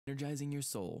Energizing your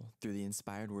soul through the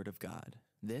inspired Word of God.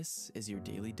 This is your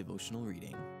daily devotional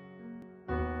reading.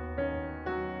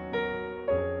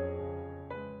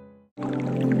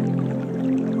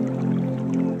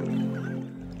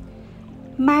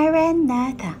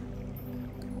 Maranatha,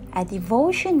 a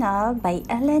devotional by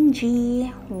Ellen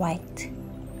G. White.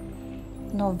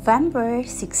 November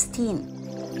 16.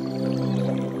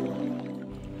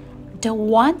 The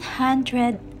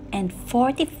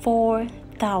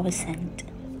 144,000.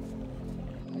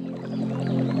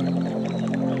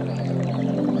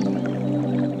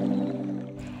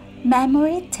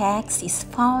 Memory text is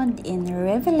found in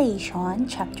Revelation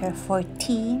chapter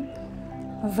 14,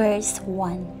 verse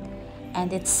 1,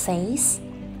 and it says,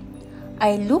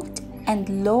 I looked,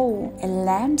 and lo, a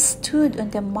Lamb stood on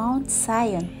the Mount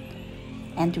Zion,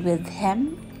 and with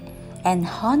him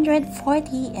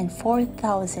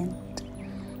 144,000,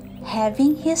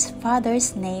 having his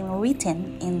Father's name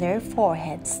written in their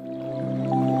foreheads.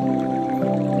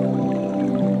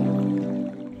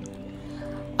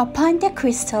 Upon the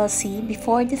crystal sea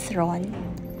before the throne,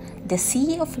 the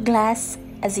sea of glass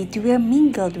as it were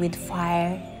mingled with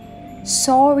fire,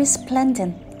 so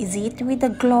resplendent is it with the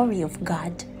glory of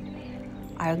God,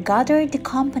 are gathered the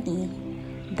company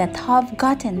that have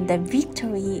gotten the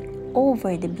victory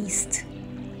over the beast,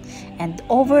 and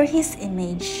over his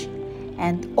image,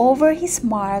 and over his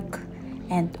mark,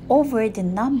 and over the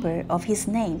number of his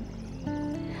name,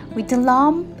 with the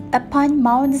Lamb upon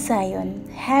Mount Zion,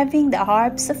 having the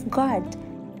harps of God.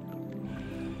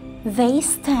 They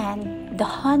stand, the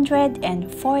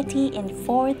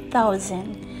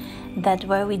 144,000 that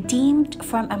were redeemed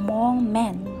from among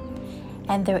men,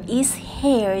 and there is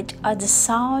heard the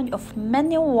sound of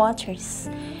many waters,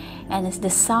 and as the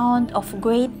sound of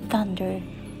great thunder,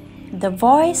 the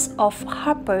voice of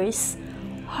harpers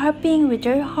harping with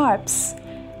their harps,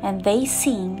 and they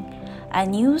sing a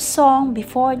new song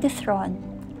before the throne,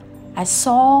 a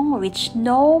song which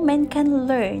no man can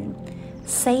learn,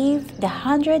 save the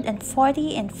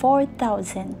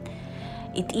 144,000.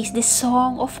 It is the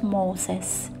song of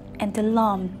Moses and the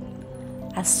Lamb,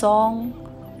 a song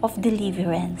of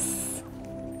deliverance.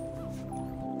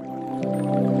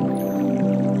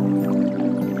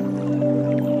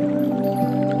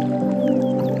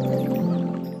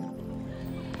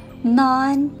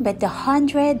 None but the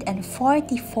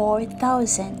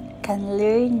 144,000 can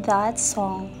learn that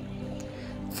song,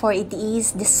 for it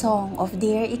is the song of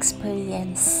their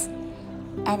experience,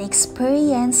 an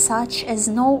experience such as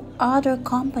no other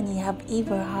company have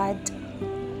ever had.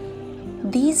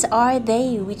 These are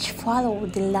they which follow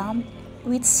the Lamb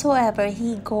whithersoever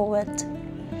he goeth.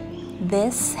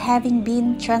 This, having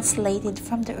been translated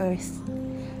from the earth,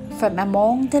 from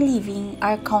among the living,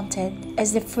 are counted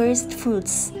as the first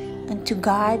fruits unto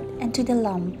God and to the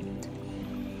Lamb.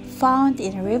 Found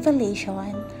in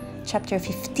Revelation chapter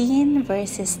 15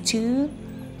 verses 2,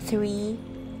 3,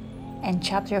 and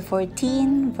chapter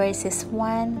 14 verses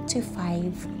 1 to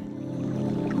 5.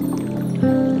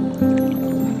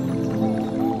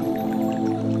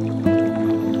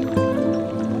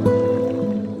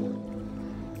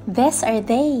 These are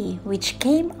they which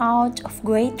came out of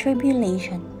great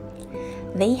tribulation.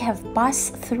 They have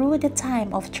passed through the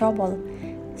time of trouble,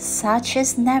 such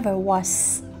as never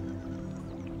was.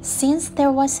 Since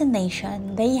there was a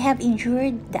nation, they have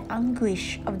endured the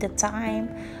anguish of the time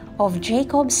of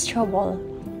Jacob's trouble.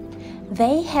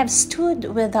 They have stood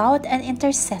without an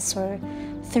intercessor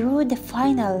through the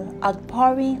final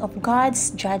outpouring of God's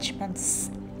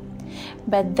judgments.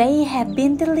 But they have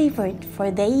been delivered, for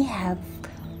they have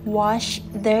washed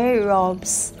their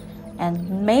robes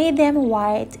and made them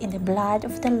white in the blood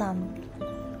of the Lamb.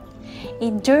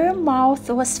 In their mouth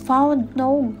was found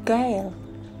no guile,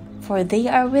 for they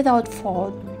are without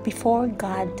fault before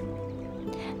God.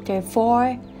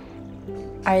 Therefore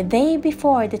are they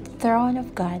before the throne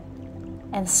of God,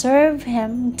 and serve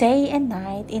him day and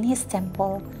night in his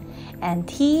temple, and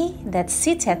he that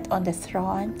sitteth on the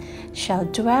throne shall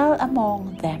dwell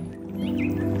among them.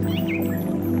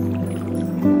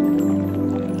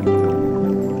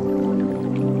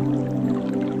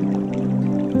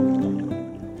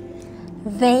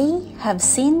 They have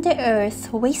seen the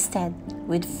earth wasted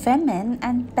with famine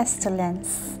and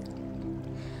pestilence,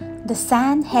 the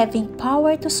sun having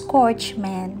power to scorch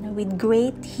men with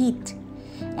great heat,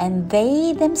 and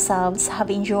they themselves have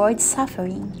endured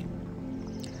suffering,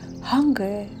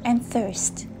 hunger and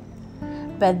thirst.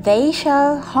 But they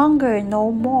shall hunger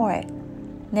no more,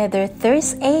 neither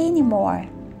thirst any more,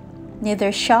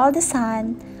 neither shall the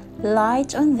sun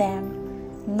light on them,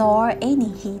 nor any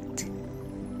heat.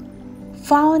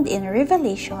 Found in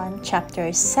Revelation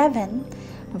chapter 7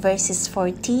 verses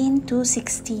 14 to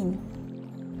 16,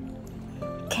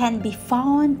 can be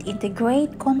found in the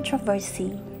Great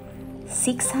Controversy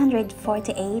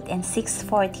 648 and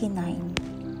 649.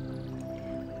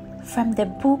 From the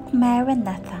book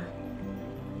Maranatha,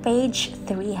 page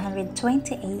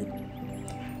 328,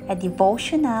 a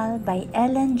devotional by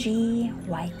Ellen G.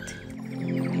 White.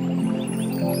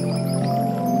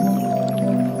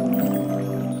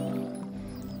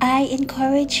 I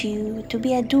encourage you to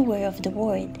be a doer of the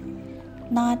word,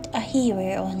 not a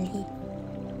hearer only.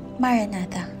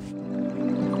 Maranatha.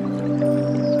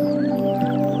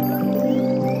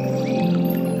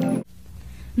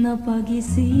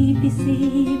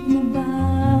 Napag-isip-isip mo ba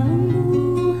ang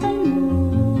buhay mo?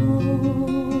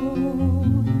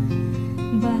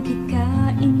 Bakit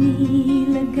ka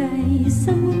inilagay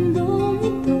sa mundong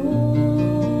ito?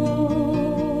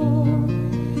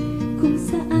 Kung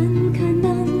saan ka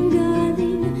nang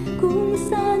galing, kung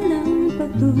saan ang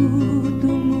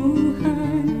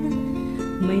patutunguhan,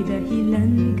 may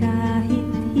dahilan kahit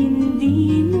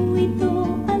hindi mo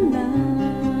ito alam.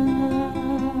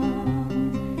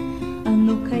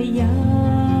 Ano kaya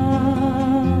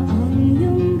ang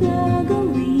iyong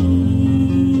gagawin?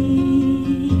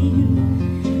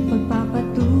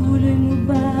 Pagpapatuloy mo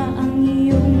ba ang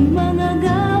iyong mga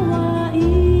gawain?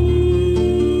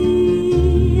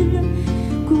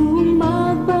 Kung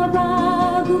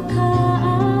magbabago ka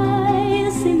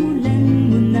ay simulan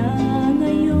mo na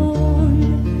ngayon.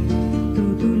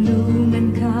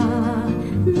 Tutulungan ka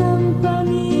ng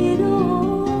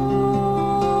Panginoon.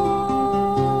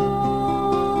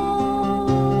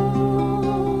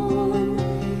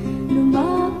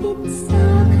 Lumapit sa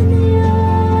Kanya,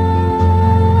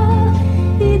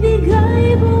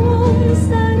 ibigay buong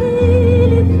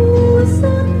sarili,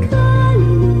 puso't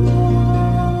kaluluwa.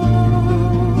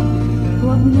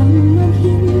 Huwag nang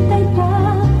maghintay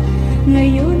pa,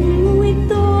 ngayon mo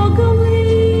ito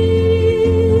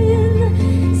gawin,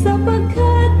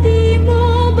 sapagkat di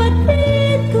mo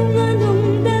batid kung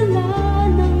anong dala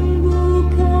ng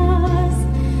bukas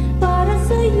para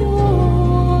sa'yo.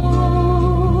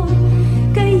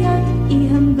 Kaya't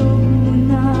ihandog mo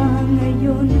na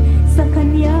ngayon sa Kanya.